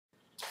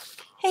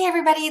Hey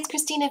everybody, it's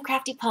Christina of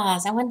Crafty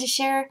Paws. I wanted to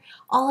share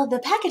all of the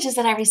packages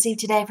that I received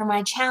today for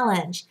my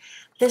challenge.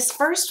 This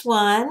first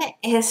one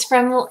is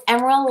from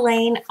Emerald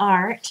Lane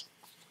Art.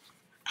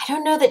 I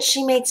don't know that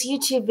she makes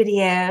YouTube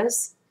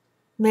videos.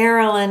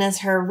 Marilyn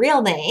is her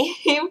real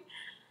name.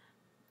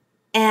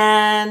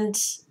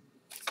 And,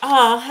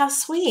 oh, how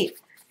sweet.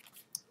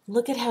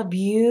 Look at how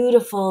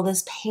beautiful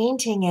this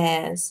painting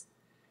is.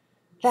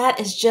 That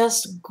is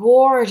just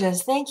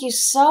gorgeous. Thank you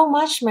so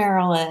much,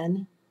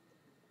 Marilyn.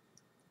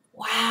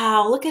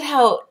 Wow, look at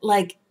how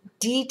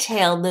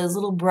detailed those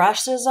little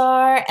brushes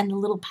are and the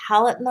little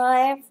palette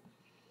knife.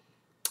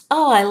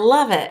 Oh, I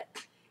love it.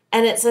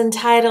 And it's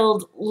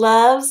entitled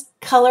Loves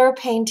Color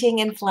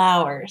Painting and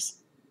Flowers.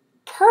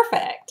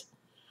 Perfect.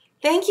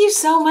 Thank you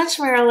so much,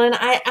 Marilyn.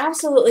 I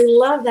absolutely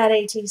love that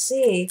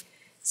ATC.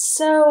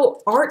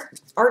 So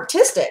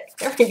artistic.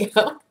 There we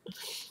go.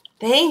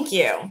 Thank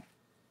you.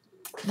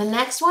 The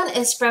next one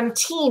is from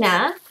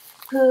Tina,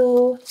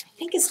 who I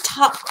think is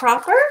Top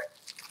Cropper.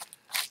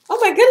 Oh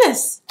my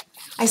goodness.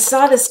 I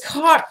saw this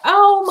card.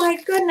 Oh my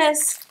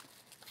goodness.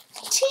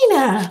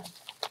 Tina.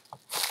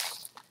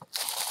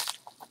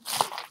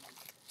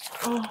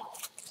 Oh,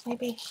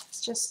 maybe it's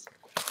just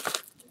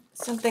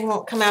something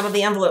won't come out of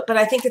the envelope, but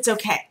I think it's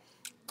okay.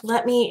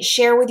 Let me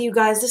share with you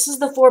guys. This is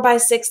the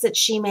 4x6 that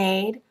she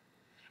made.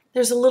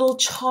 There's a little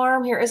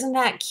charm here. Isn't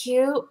that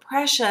cute?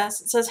 Precious.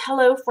 It says,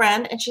 hello,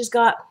 friend. And she's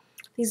got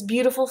these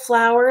beautiful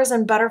flowers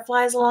and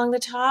butterflies along the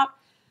top.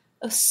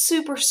 A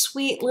super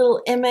sweet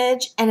little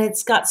image, and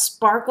it's got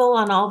sparkle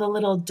on all the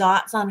little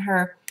dots on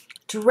her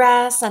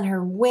dress and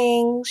her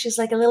wings. She's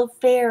like a little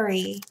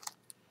fairy.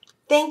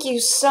 Thank you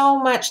so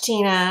much,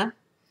 Tina.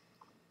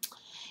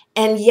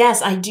 And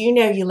yes, I do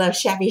know you love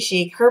Shabby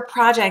Chic. Her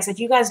projects, if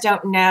you guys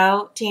don't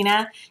know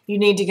Tina, you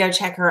need to go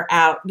check her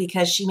out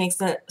because she makes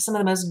some of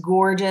the most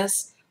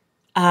gorgeous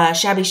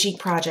Shabby Chic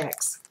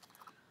projects.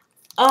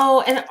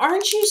 Oh, and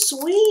aren't you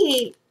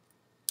sweet?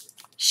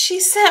 She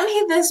sent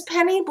me this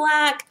penny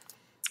black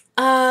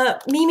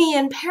Mimi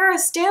in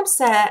Paris stamp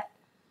set.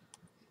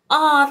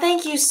 Aw,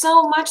 thank you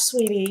so much,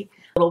 sweetie.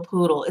 Little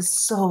poodle is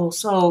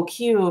so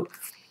cute.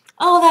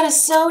 Oh, that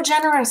is so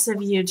generous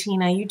of you,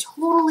 Tina. You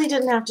totally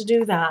didn't have to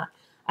do that.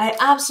 I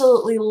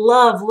absolutely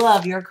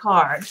love your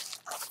card.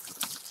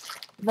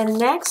 The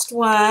next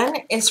one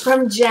is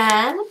from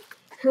Jen,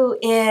 who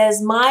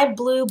is My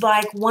Blue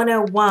Bike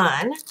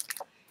 101.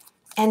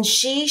 And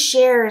she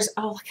shares,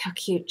 oh, look how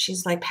cute.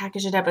 She's like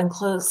packaged it up and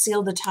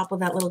sealed the top with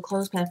that little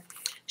clothespin.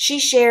 She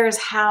shares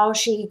how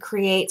she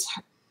created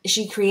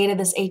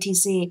this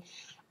ATC,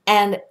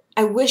 and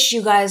I wish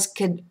you guys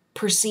could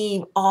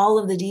perceive all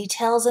of the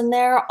details in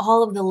there,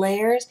 all of the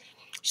layers.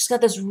 She's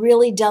got this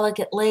really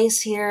delicate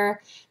lace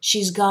here.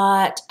 She's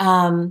got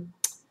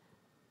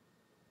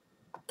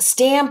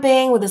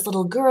stamping with this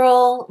little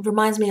girl.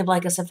 Reminds me of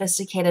like a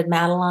sophisticated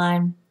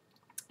Madeline.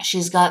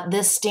 She's got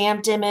this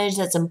stamped image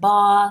that's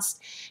embossed.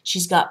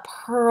 She's got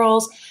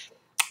pearls.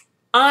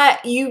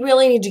 You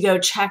really need to go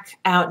check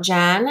out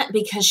Jen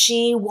because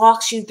she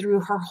walks you through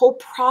her whole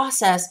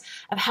process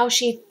of how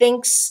she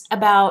thinks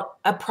about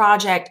a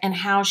project and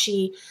how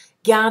she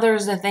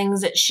gathers the things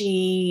that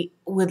she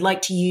would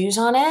like to use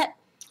on it.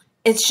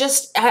 It's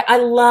just, I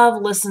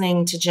love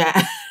listening to Jen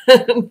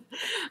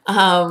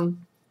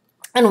and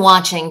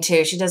watching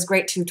too. She does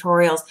great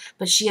tutorials,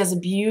 but she has a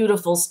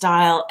beautiful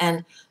style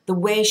and the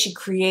way she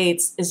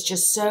creates is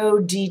just so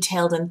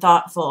detailed and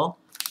thoughtful.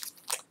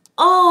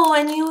 Oh,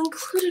 and you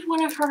included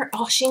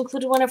she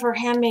included one of her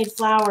handmade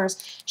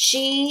flowers.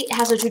 She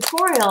has a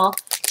tutorial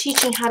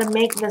teaching how to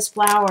make this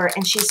flower,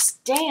 and she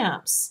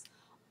stamps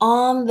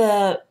on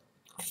the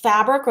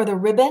fabric or the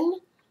ribbon.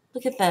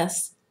 Look at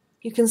this.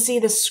 You can see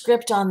the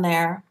script on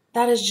there.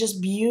 That is just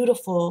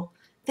beautiful.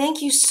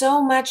 Thank you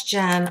so much,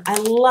 Jen. I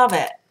love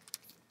it.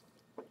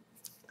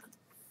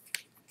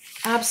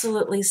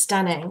 Absolutely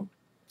stunning.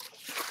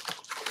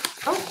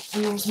 Oh,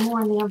 and there's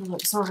more in the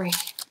envelope. Sorry.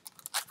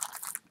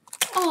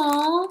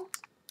 Aww.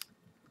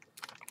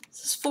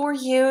 This is for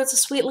you. It's a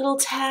sweet little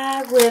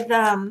tag with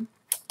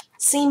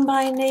seam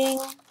binding,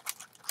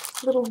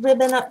 little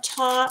ribbon up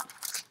top.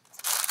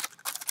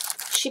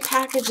 She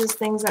packages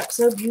things up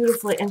so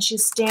beautifully, and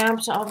she's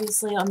stamped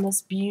obviously on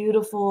this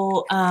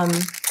beautiful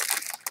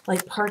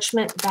like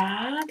parchment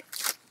bag.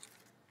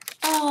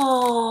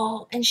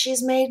 Oh, and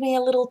she's made me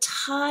a little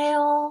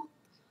tile.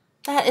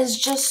 That is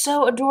just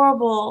so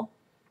adorable.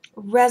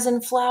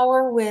 Resin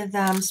flower with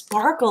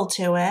sparkle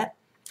to it.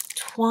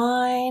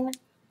 Twine.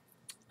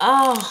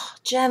 Oh,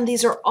 Jen,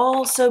 these are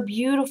all so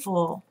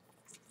beautiful.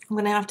 I'm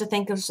going to have to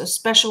think of a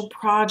special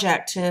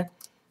project to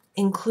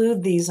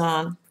include these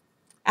on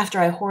after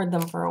I hoard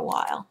them for a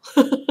while.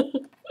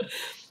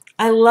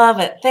 I love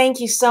it. Thank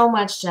you so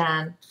much,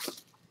 Jen.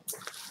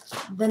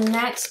 The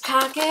next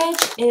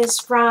package is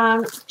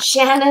from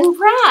Shannon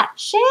Pratt.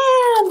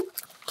 Shan!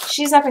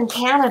 She's up in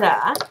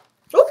Canada.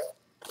 Oop.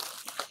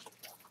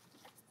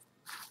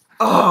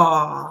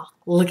 Oh,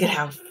 look at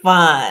how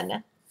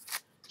fun.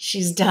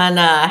 She's done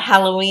a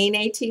Halloween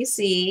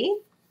ATC.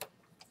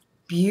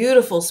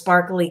 Beautiful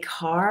sparkly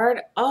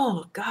card.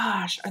 Oh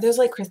gosh, are those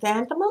like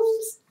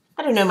chrysanthemums?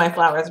 I don't know my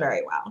flowers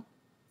very well.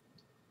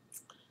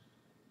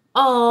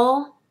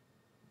 Oh,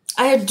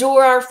 I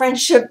adore our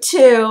friendship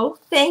too.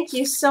 Thank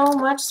you so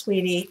much,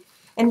 sweetie.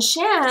 And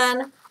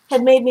Shan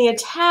had made me a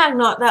tag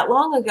not that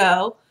long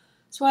ago,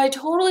 so I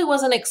totally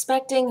wasn't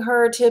expecting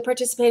her to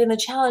participate in the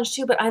challenge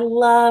too, but I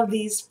love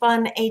these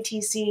fun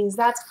ATCs.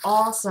 That's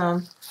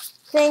awesome.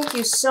 Thank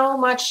you so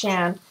much,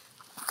 Shan.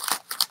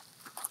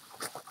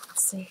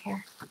 Let's see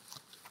here.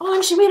 Oh,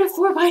 and she made a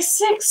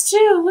 4x6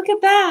 too. Look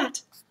at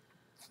that.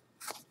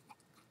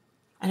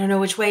 I don't know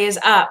which way is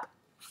up.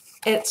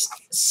 It's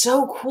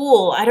so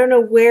cool. I don't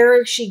know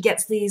where she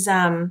gets these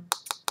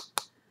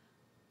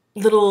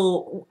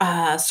little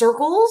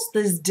circles,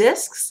 these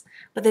discs,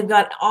 but they've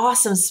got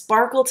awesome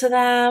sparkle to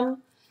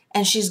them.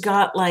 And she's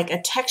got like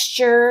a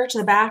texture to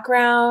the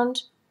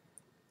background.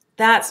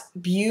 That's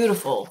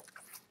beautiful.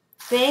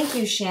 Thank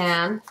you,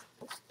 Shan.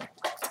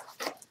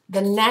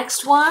 The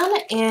next one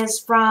is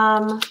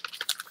from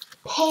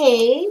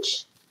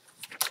Paige,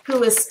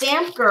 who is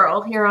Stamp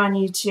Girl here on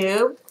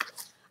YouTube.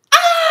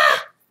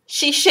 Ah!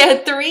 She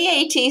showed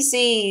 3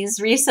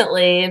 ATCs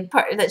recently and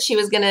that she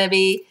was going to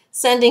be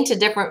sending to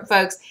different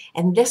folks.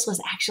 And this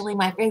was actually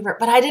my favorite,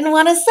 but I didn't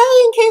want to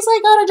say in case I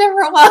got a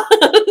different one.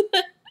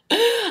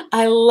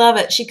 I love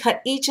it. She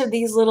cut each of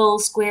these little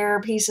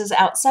square pieces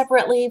out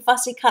separately,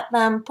 fussy cut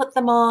them, put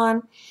them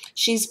on.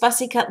 She's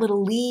fussy cut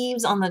little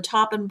leaves on the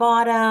top and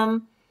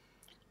bottom.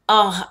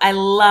 Oh, I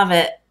love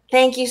it.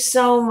 Thank you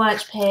so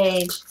much,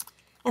 Paige.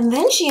 And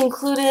then she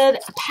included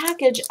a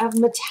package of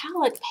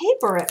metallic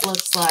paper, it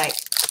looks like.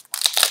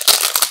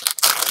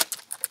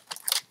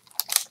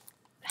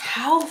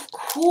 How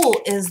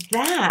cool is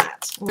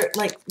that?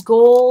 Like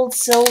gold,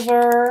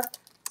 silver,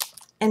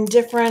 and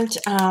different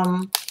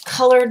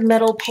colored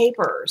metal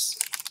papers.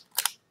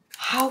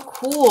 How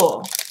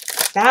cool.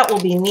 That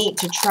will be neat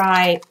to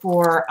try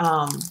for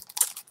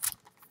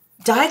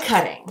die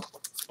cutting.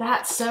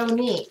 That's so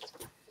neat.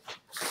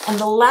 And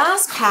the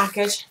last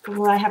package,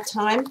 when I have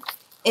time,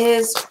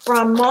 is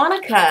from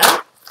Monica,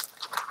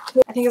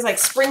 who I think is like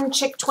Spring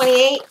Chick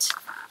 28.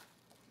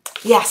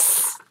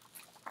 Yes.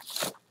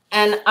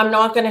 And I'm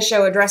not going to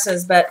show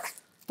addresses, but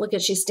look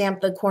at, she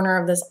stamped the corner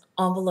of this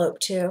envelope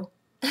too.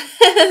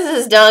 This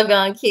is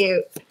doggone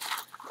cute.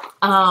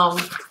 And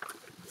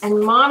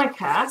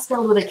Monica,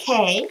 spelled with a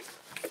K,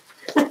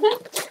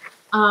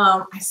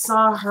 I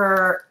saw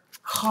her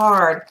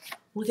card.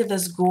 Look at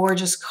this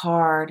gorgeous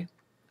card.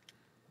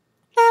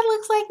 That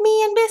looks like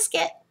me and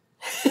Biscuit.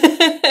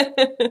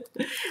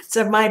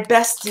 So my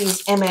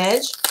bestie's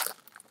image.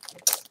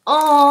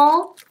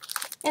 Oh,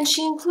 and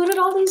she included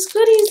all these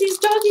goodies, these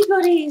doggy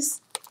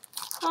goodies.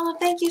 Oh,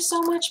 thank you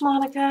so much,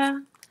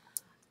 Monica.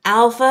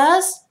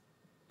 Alphas.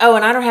 Oh,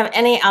 and I don't have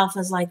any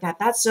alphas like that.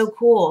 That's so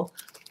cool.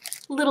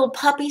 Little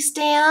puppy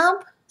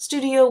stamp,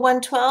 Studio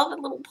 112, a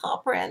little paw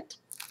print.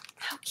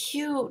 How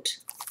cute.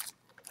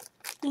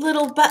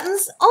 Little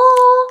buttons.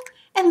 Oh,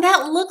 and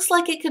that looks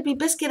like it could be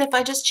Biscuit if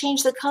I just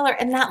change the color,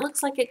 and that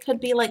looks like it could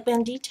be like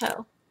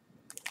Bandito.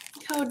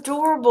 How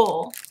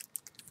adorable.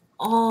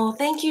 Oh,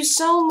 thank you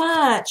so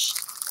much.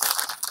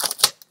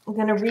 I'm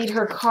going to read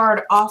her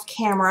card off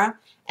camera.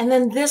 And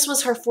then this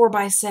was her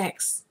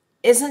 4x6.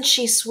 Isn't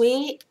she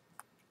sweet?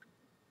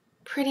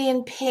 Pretty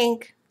in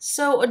pink.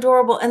 So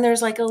adorable. And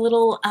there's like a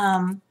little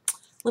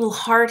little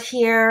heart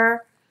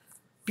here.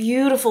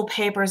 Beautiful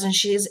papers. And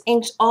she's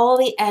inked all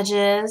the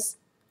edges.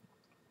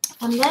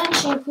 And then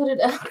she included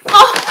a...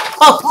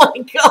 Oh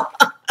my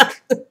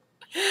God.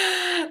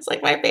 It's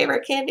like my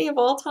favorite candy of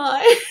all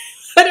time.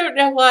 I don't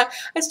know why.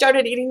 I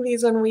started eating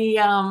these when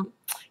we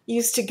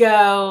used to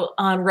go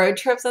on road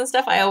trips and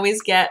stuff. I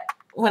always get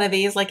one of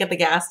these like at the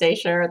gas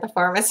station or at the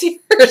pharmacy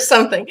or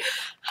something.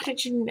 How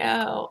did you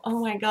know? Oh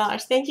my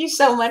gosh. Thank you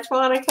so much,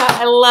 Monica.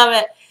 I love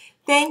it.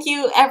 Thank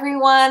you,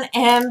 everyone.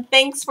 And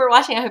thanks for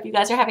watching. I hope you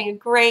guys are having a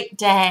great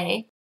day.